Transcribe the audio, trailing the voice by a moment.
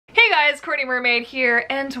guys, Courtney Mermaid here,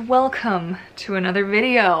 and welcome to another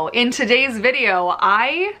video. In today's video,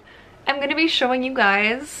 I am going to be showing you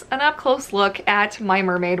guys an up-close look at my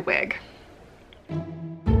mermaid wig.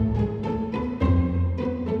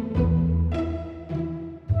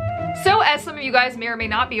 So, as some of you guys may or may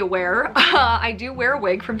not be aware, I do wear a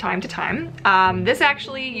wig from time to time. This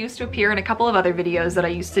actually used to appear in a couple of other videos that I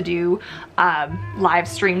used to do, live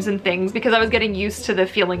streams and things, because I was getting used to the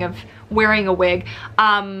feeling of wearing a wig.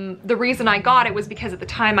 The reason I got it was because at the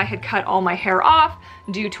time I had cut all my hair off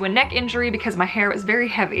due to a neck injury because my hair was very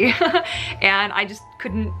heavy and I just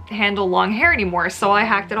couldn't handle long hair anymore, so I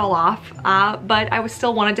hacked it all off, but I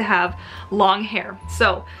still wanted to have long hair.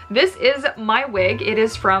 So this is my wig. It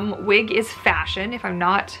is from Wig is Fashion, if I'm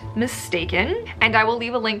not mistaken, and I will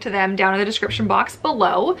leave a link to them down in the description box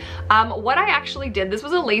below. What I actually did, this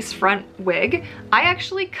was a lace front wig. I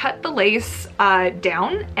actually cut the lace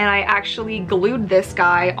down and I actually glued this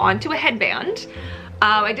guy onto a headband.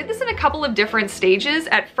 I did this in a couple of different stages.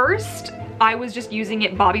 At first, I was just using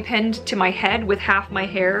it bobby pinned to my head with half my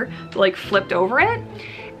hair like flipped over it.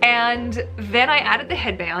 And then I added the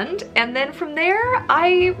headband, and then from there,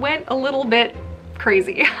 I went a little bit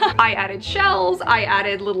crazy. I added shells, I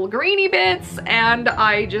added little greeny bits, and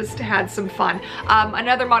I just had some fun.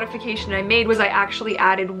 Another modification I made was I actually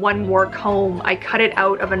added one more comb. I cut it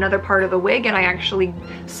out of another part of the wig and I actually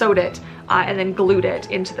sewed it and then glued it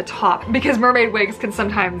into the top, because mermaid wigs can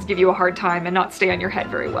sometimes give you a hard time and not stay on your head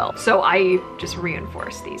very well. So I just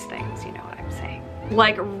reinforce these things, you know what I'm saying?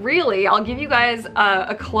 Like, really, I'll give you guys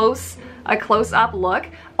a close-up look.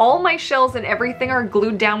 All my shells and everything are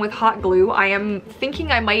glued down with hot glue. I am thinking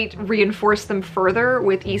I might reinforce them further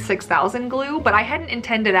with E6000 glue, but I hadn't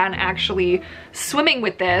intended on actually swimming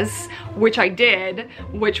with this, which I did,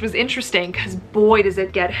 which was interesting because boy does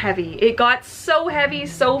it get heavy. It got so heavy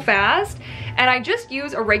so fast, and I just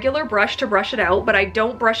use a regular brush to brush it out, but I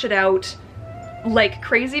don't brush it out like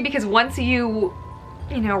crazy because once you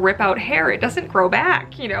know, rip out hair, it doesn't grow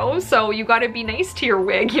back, you know? So you gotta be nice to your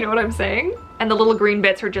wig, you know what I'm saying? And the little green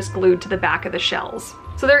bits are just glued to the back of the shells.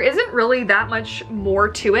 So there isn't really that much more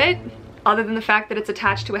to it other than the fact that it's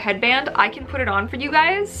attached to a headband. I can put it on for you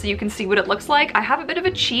guys so you can see what it looks like. I have a bit of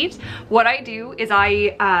a cheat. What I do is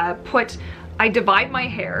I divide my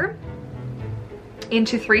hair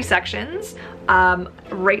into 3 sections.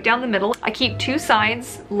 Right down the middle. I keep 2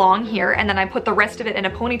 sides long here, and then I put the rest of it in a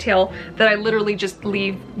ponytail that I literally just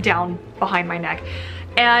leave down behind my neck.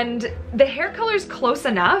 And the hair color's close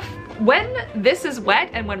enough. When this is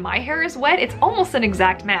wet and when my hair is wet, it's almost an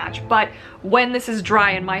exact match, but when this is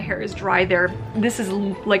dry and my hair is dry, this is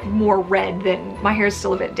like more red than, my hair is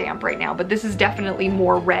still a bit damp right now, but this is definitely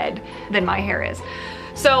more red than my hair is.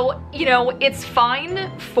 So, you know, it's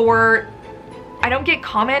fine for, I don't get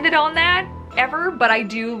commented on that ever, but I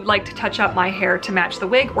do like to touch up my hair to match the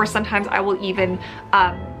wig, or sometimes I will even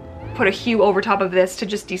put a hue over top of this to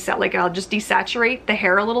just I'll just desaturate the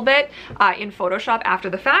hair a little bit in Photoshop after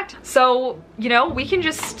the fact. So, you know, I can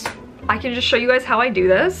just show you guys how I do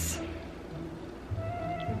this.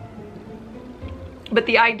 But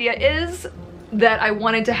the idea is that I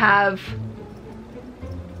wanted to have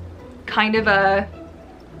kind of a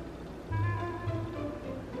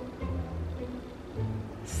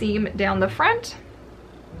seam down the front.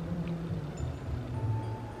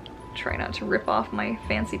 Try not to rip off my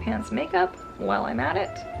fancy pants makeup while I'm at it.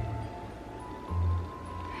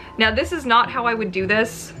 Now, this is not how I would do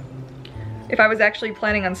this if I was actually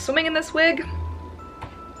planning on swimming in this wig.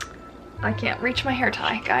 I can't reach my hair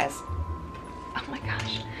tie, guys. Oh my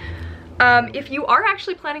gosh. If you are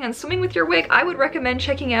actually planning on swimming with your wig, I would recommend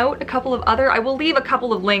checking out a couple of other, I will leave a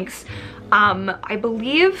couple of links. I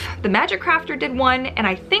believe the Magic Crafter did one, and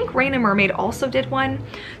I think Raina Mermaid also did one.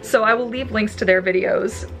 So I will leave links to their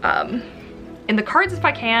videos in the cards if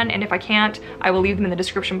I can, and if I can't, I will leave them in the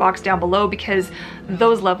description box down below, because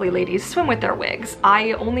those lovely ladies swim with their wigs.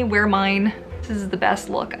 I only wear mine. This is the best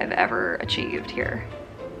look I've ever achieved here.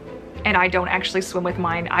 And I don't actually swim with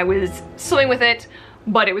mine. I was swimming with it,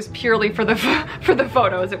 but it was purely for the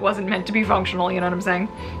photos. It wasn't meant to be functional, you know what I'm saying?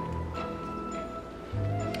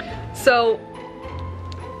 So,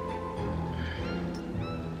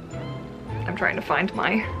 I'm trying to find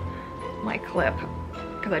my clip,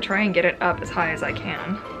 because I try and get it up as high as I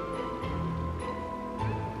can.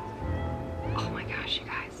 Oh my gosh, you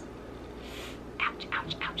guys. Ouch,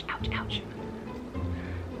 ouch, ouch, ouch, ouch.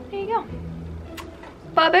 There you go.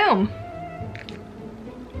 Ba-boom.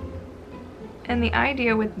 And the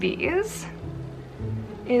idea with these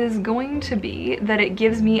is going to be that it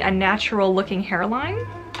gives me a natural looking hairline.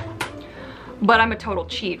 But I'm a total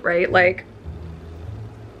cheat, right? Like,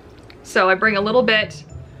 so I bring a little bit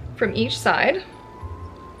from each side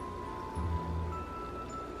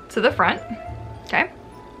to the front, okay?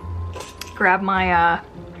 Grab my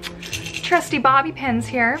trusty bobby pins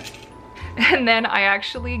here, and then I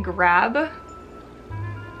actually grab,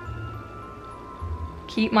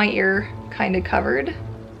 keep my ear kind of covered,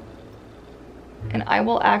 and I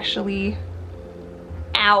will actually,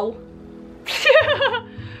 ow,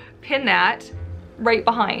 pin that right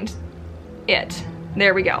behind it.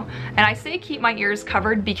 There we go. And I say keep my ears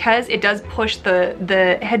covered because it does push,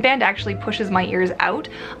 the headband actually pushes my ears out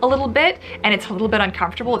a little bit, and it's a little bit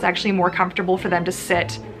uncomfortable. It's actually more comfortable for them to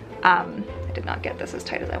sit. I did not get this as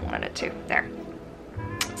tight as I wanted it to. There.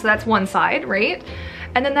 So that's one side, right?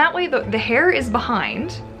 And then that way the hair is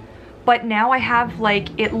behind, but now I have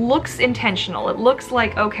like, it looks intentional. It looks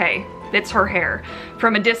like, okay, it's her hair.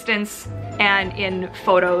 From a distance and in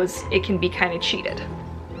photos, it can be kind of cheated.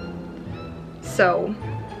 So,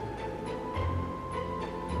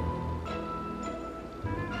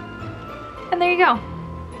 and there you go.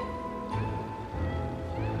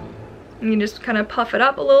 And you just kind of puff it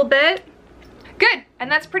up a little bit. Good, and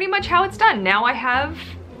that's pretty much how it's done. Now I have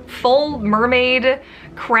full mermaid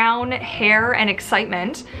crown hair and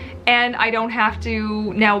excitement, and I don't have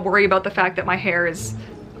to now worry about the fact that my hair is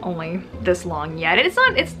only this long yet. And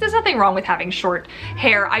there's nothing wrong with having short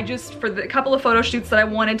hair. I just, for the couple of photo shoots that I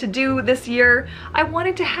wanted to do this year, I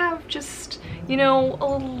wanted to have just, you know, a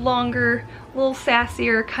little longer, a little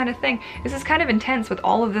sassier kind of thing. This is kind of intense with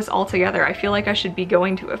all of this all together. I feel like I should be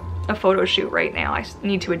going to a photo shoot right now. I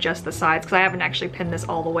need to adjust the sides because I haven't actually pinned this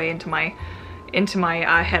all the way into my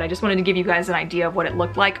head. I just wanted to give you guys an idea of what it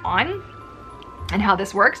looked like on and how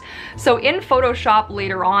this works. So in Photoshop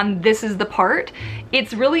later on, this is the part.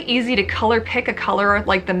 It's really easy to color pick a color,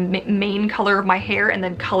 like the main color of my hair, and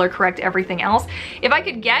then color correct everything else. If I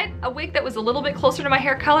could get a wig that was a little bit closer to my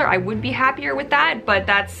hair color, I would be happier with that, but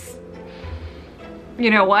that's,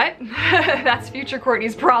 you know what? That's future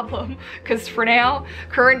Courtney's problem. Because for now,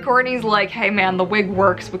 current Courtney's like, hey man, the wig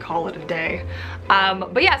works, we call it a day.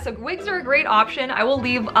 But yeah, so wigs are a great option. I will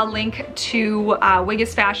leave a link to Wig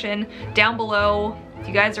is Fashion down below if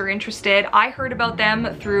you guys are interested. I heard about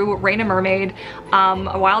them through Raina Mermaid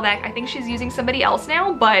a while back. I think she's using somebody else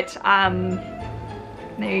now, but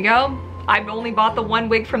there you go. I've only bought the one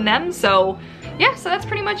wig from them, so yeah, so that's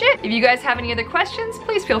pretty much it. If you guys have any other questions,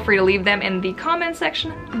 please feel free to leave them in the comment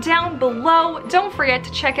section down below. Don't forget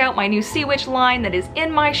to check out my new Sea Witch line that is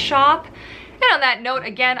in my shop. And on that note,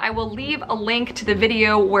 again, I will leave a link to the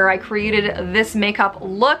video where I created this makeup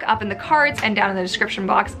look up in the cards and down in the description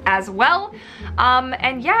box as well.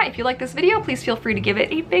 And yeah, if you like this video, please feel free to give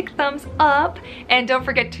it a big thumbs up. And don't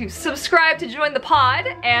forget to subscribe to join the pod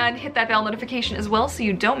and hit that bell notification as well so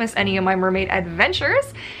you don't miss any of my mermaid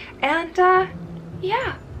adventures. And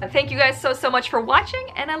yeah, thank you guys so much for watching,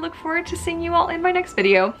 and I look forward to seeing you all in my next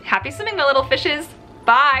video. Happy swimming, my little fishes.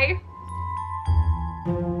 Bye.